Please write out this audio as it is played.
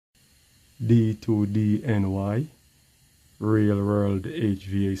D2DNY, Real World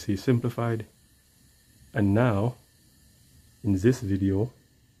HVAC Simplified. And now, in this video,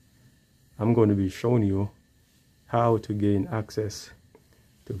 I'm going to be showing you how to gain access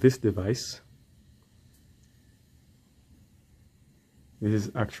to this device. This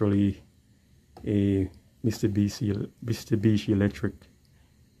is actually a Mitsubishi Electric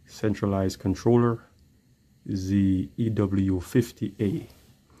centralized controller, the EW50A.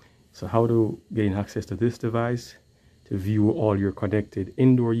 So how to gain access to this device, to view all your connected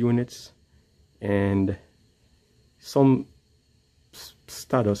indoor units and some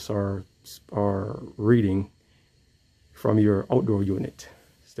status or reading from your outdoor unit.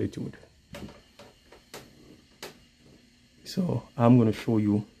 Stay tuned. So I'm going to show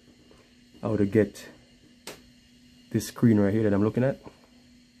you how to get this screen right here that I'm looking at.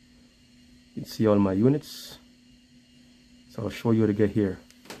 You can see all my units. So I'll show you how to get here.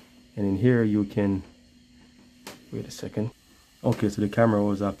 And in here you can, wait a second. Okay, so the camera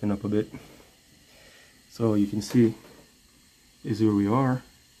was acting up a bit. So you can see this is where we are.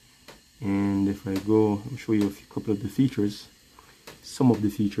 And if I go, I'll show you a couple of the features, some of the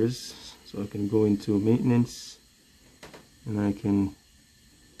features. So I can go into maintenance and I can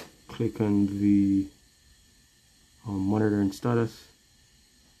click on the monitoring status,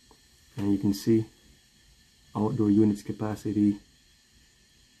 and you can see outdoor units capacity,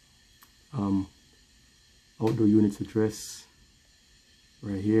 outdoor units address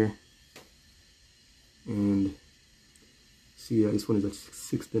right here, and see this one is at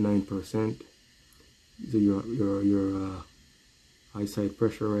 69%. These are your eyesight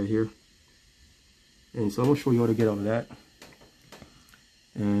pressure right here. And so I'm gonna show you how to get all of that.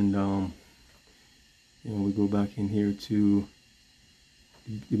 And we go back in here to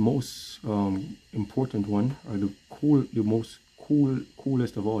the most important one, or the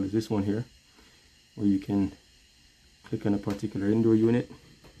coolest of all is this one here, where you can click on a particular indoor unit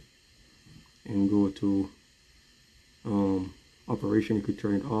and go to operation. You could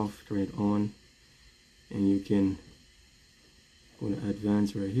turn it off, turn it on, and you can go to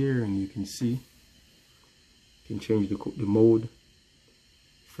advanced right here, and you can see you can change the mode,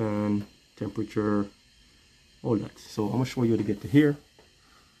 fan, temperature, all that. So I'm gonna show you how to get to here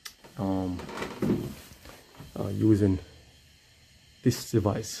using this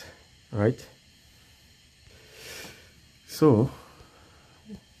device. All right, so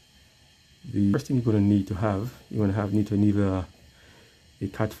the first thing you're going to need to have, need a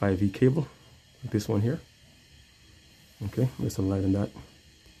Cat 5e cable, like this one here. Okay, there's some light on that.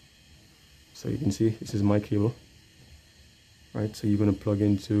 So you can see this is my cable, right? So you're going to plug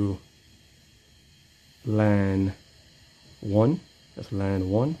into LAN 1. That's LAN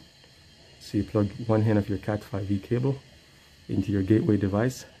 1. So you plug one end of your Cat 5e cable into your gateway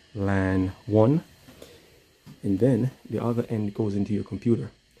device, LAN 1, and then the other end goes into your computer.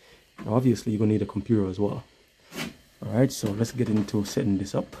 Now obviously you're going to need a computer as well. Alright, so let's get into setting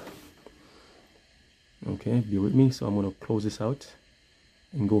this up. Okay, be with me. So I'm going to close this out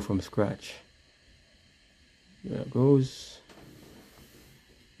and go from scratch. There it goes.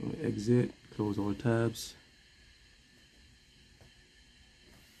 Exit, close all tabs.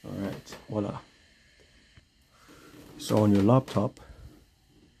 Alright, voila. So on your laptop,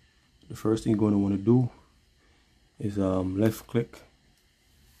 the first thing you're going to want to do is left click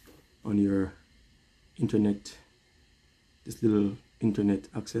on your internet, this little internet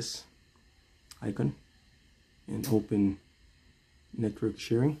access icon, and open network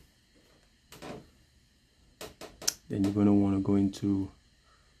sharing. Then you're going to want to go into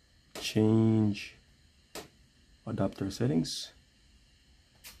change adapter settings.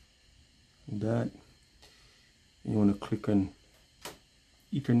 That you want to click on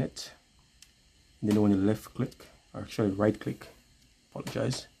Ethernet, and then you want to left click, or actually right click,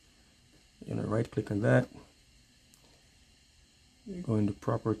 apologize. You're going to right click on that. You go into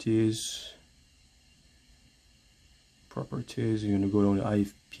properties, you're going to go down to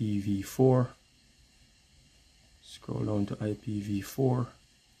IPv4, scroll down to IPv4,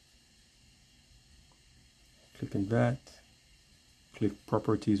 click on that, click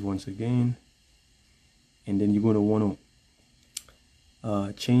properties once again, and then you're going to want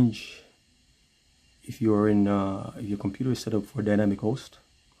to change, if you are in if your computer is set up for dynamic host,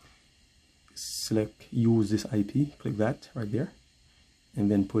 select use this IP, click that right there,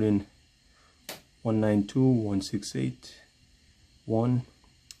 and then put in 192.168.1,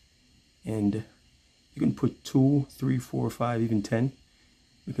 and you can put 2, 3, 4, 5, even 10,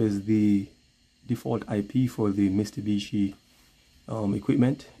 because the default IP for the Mitsubishi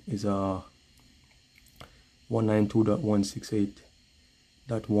equipment is 192.168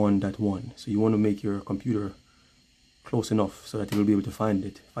 .1.1. So you want to make your computer close enough so that you will be able to find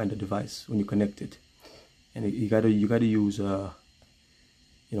the device when you connect it. And you gotta use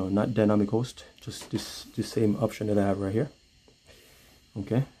you know, not dynamic host, just this same option that I have right here.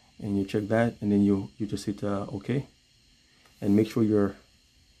 Okay, and you check that, and then you just hit OK, and make sure your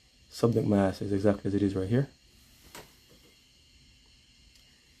subject mask is exactly as it is right here.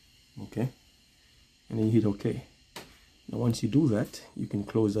 Okay, and then you hit OK. Now once you do that, you can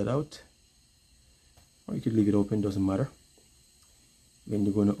close that out, or you could leave it open, doesn't matter. Then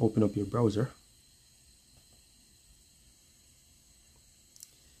you're going to open up your browser,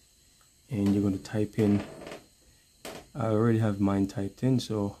 and you're going to type in, I already have mine typed in,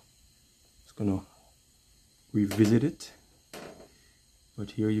 so it's going to revisit it.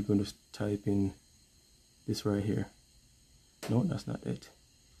 But here you're going to type in this right here. No, that's not it.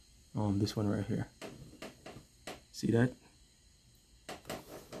 This one right here. See that?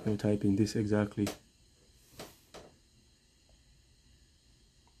 I'm going to type in this exactly.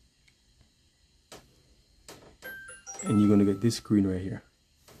 And you're going to get this screen right here.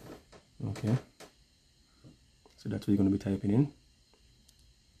 Okay. So that's what you're going to be typing in.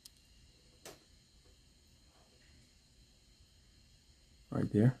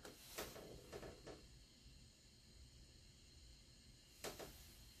 Right there.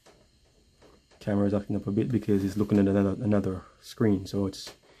 Camera is acting up a bit because it's looking at another screen, so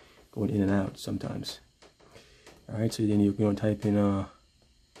it's going in and out sometimes. Alright, so then you're going to type in and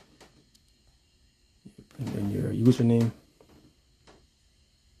then your username.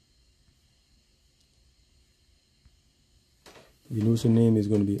 Your username is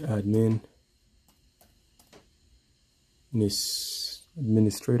going to be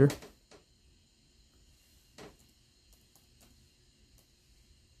administrator.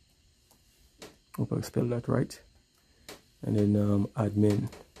 Hope I spelled that right. And then admin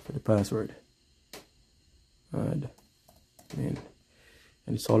for the password. Admin. And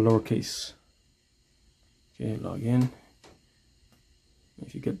it's all lowercase. Okay, log in.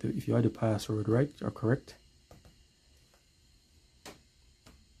 If you had the password right or correct.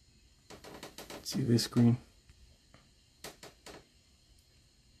 See this screen.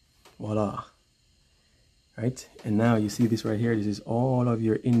 Voila. Right? And now you see this right here. This is all of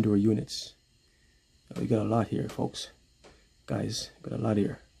your indoor units. We got a lot here, folks. Guys, got a lot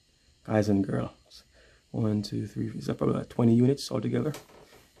here. Guys and girls. 1, 2, 3, is that probably like 20 units altogether?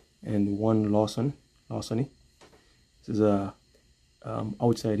 And one larceny. This is a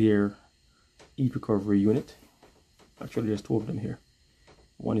outside here heat recovery unit. Actually, there's 2 of them here.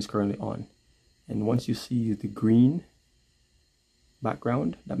 One is currently on. And once you see the green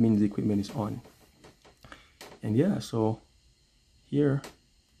background, that means the equipment is on. And yeah, so here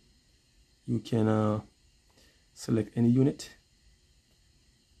you can select any unit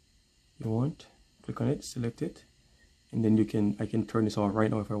you want, click on it, select it, and then I can turn this off right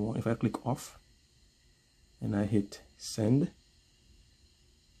now if I want. If I click off and I hit send,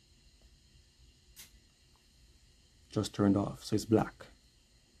 just turned off, so it's black.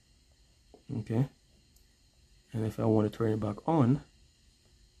 Okay, and if I want to turn it back on,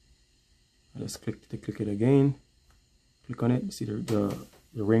 I just click it again, click on it, you see the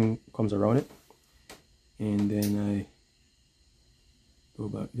ring comes around it, and then I go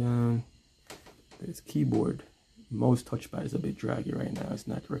back down. There's keyboard. Mouse touchpad is a bit draggy right now, it's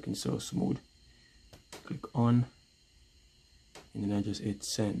not working so smooth. Click on, and then I just hit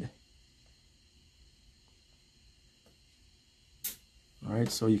send.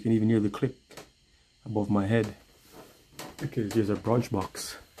 Alright, so you can even hear the click above my head because there's a branch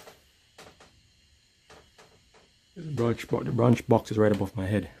box. The branch box is right above my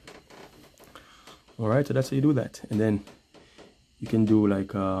head. Alright, so that's how you do that. And then you can do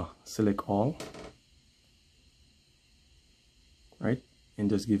like select all, right?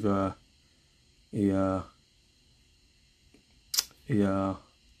 And just give a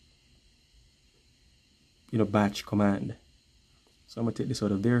batch command. So I'm gonna take this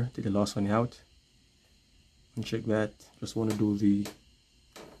out of there, take the last one out, and check that. Just want to do the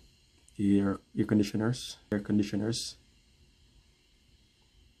air conditioners. Okay.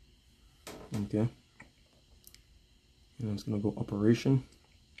 And I'm just gonna go operation.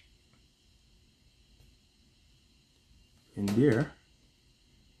 And there,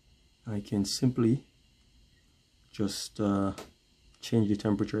 I can simply just change the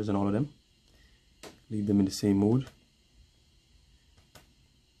temperatures and all of them. Leave them in the same mode.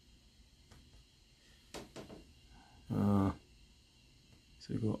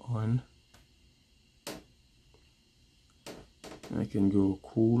 So go on. I can go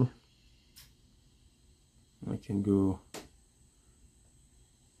cool. I can go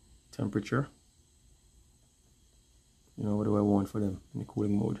temperature. You know, what do I want for them in the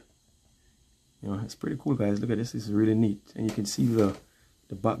cooling mode? You know, it's pretty cool, guys. Look at this. This is really neat. And you can see the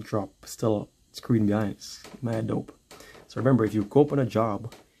backdrop still screen behind. It's mad dope. So remember, if you go up on a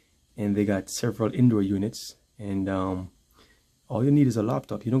job and they got several indoor units, and all you need is a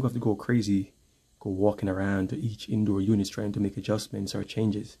laptop. You don't have to go crazy, go walking around to each indoor unit trying to make adjustments or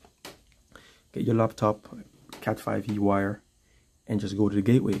changes. Get your laptop, Cat 5e wire, and just go to the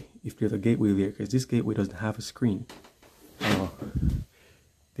gateway if there's a gateway there, because this gateway doesn't have a screen.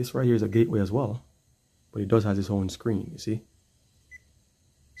 This right here is a gateway as well, but it does have its own screen, you see.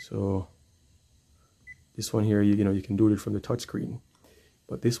 So this one here, you know, you can do it from the touch screen,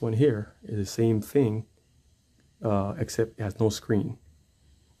 but this one here is the same thing, except it has no screen.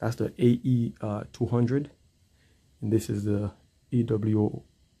 That's the AE200, and this is the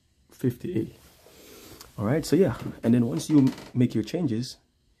EW50A. All right, so yeah, and then once you make your changes,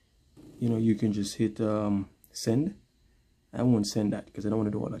 you know, you can just hit send. I won't send that because I don't want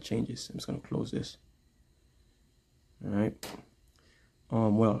to do all that changes. I'm just going to close this. All right.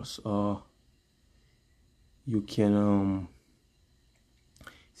 What else? You can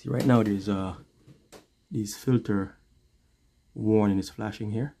see right now there's these filter warning is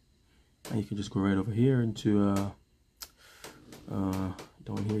flashing here, and you can just go right over here into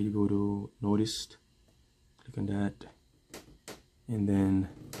down here. You go to noticed, click on that, and then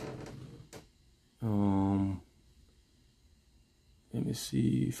let me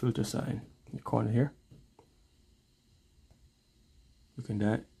see, filter sign in the corner here. Look at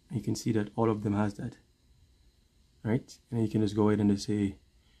that. You can see that all of them has that. Right? And then you can just go ahead and just say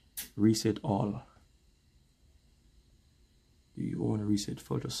reset all. Do you want to reset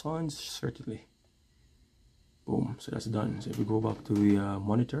filter signs? Certainly. Boom. So that's done. So if we go back to the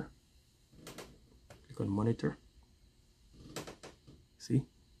monitor, click on monitor. See?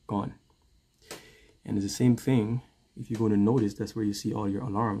 Gone. And it's the same thing. If you go to notice, that's where you see all your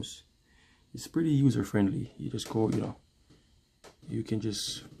alarms. It's pretty user friendly. You just go, you know, you can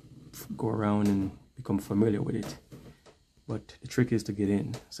just go around and become familiar with it. But the trick is to get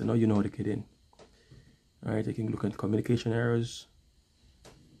in. So now you know how to get in. All right, you can look at communication errors.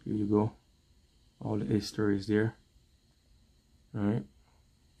 Here you go. All the history is there. All right,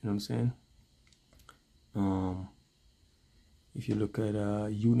 you know what I'm saying? If you look at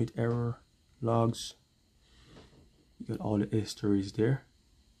unit error logs, you got all the histories there.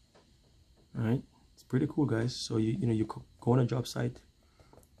 All right, it's pretty cool, guys. So you know, you go on a job site,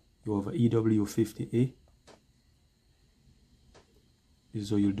 you have an EW50A. This is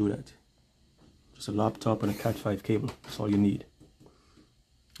how you'll do that. Just a laptop and a Cat 5 cable. That's all you need.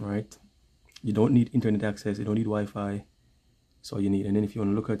 All right, you don't need internet access. You don't need Wi-Fi. That's all you need. And then if you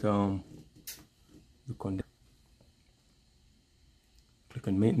want to look at click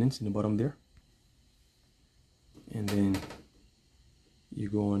on maintenance in the bottom there. And then you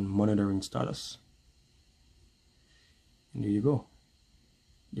go on monitoring status, and there you go.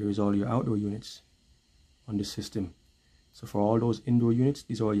 There is all your outdoor units on the system. So for all those indoor units,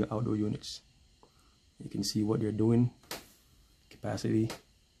 these are all your outdoor units. You can see what they're doing, capacity.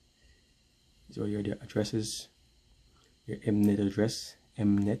 These are your addresses, your MNet address,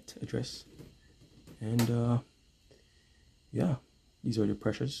 and yeah, these are the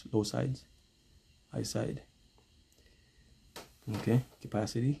pressures, low sides, high side. Okay,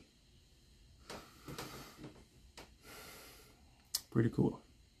 capacity. Pretty cool.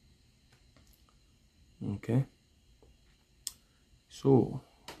 Okay. So,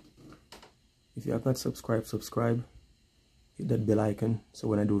 if you have not subscribed, subscribe. Hit that bell icon so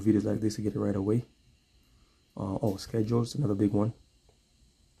when I do videos like this, you get it right away. Oh, schedules, another big one.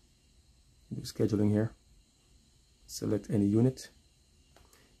 Do scheduling here. Select any unit.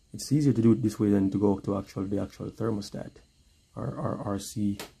 It's easier to do it this way than to go to the actual thermostat. Our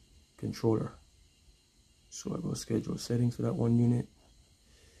RC controller. So I go schedule settings for that one unit,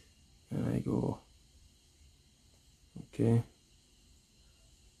 and I go okay,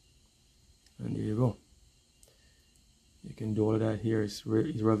 and there you go. You can do all of that here. It's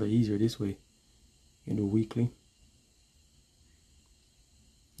rather easier this way. You can do weekly,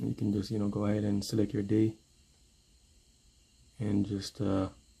 and you can just, you know, go ahead and select your day and just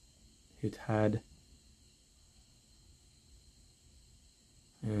hit add.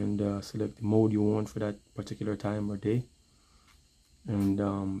 And select the mode you want for that particular time or day, and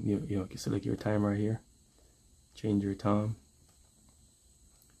you can select your time right here, change your time.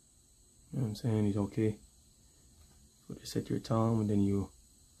 You know what I'm saying? It's okay. So you set your time, and then you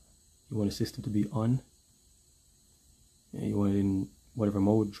want the system to be on, and you want it in whatever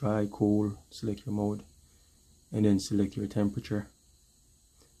mode, dry, cool. Select your mode, and then select your temperature.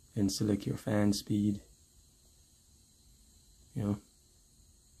 and select your fan speed, you know,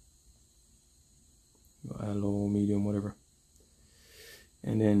 your low, medium, whatever.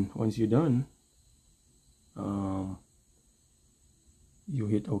 And then once you're done, you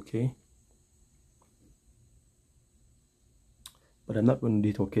hit OK. But I'm not going to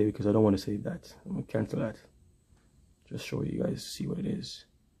hit OK because I don't want to save that. I'm going to cancel that. Just show you guys, see what it is.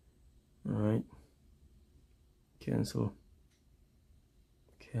 Alright. Cancel.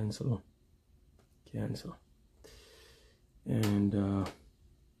 Cancel. Cancel. And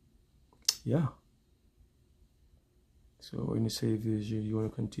yeah. So when you save this, you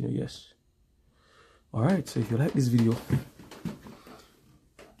want to continue? Yes. Alright, so if you like this video,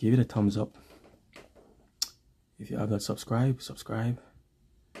 give it a thumbs up. If you have not subscribed, subscribe.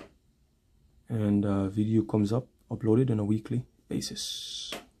 And video comes up, uploaded on a weekly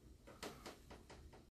basis.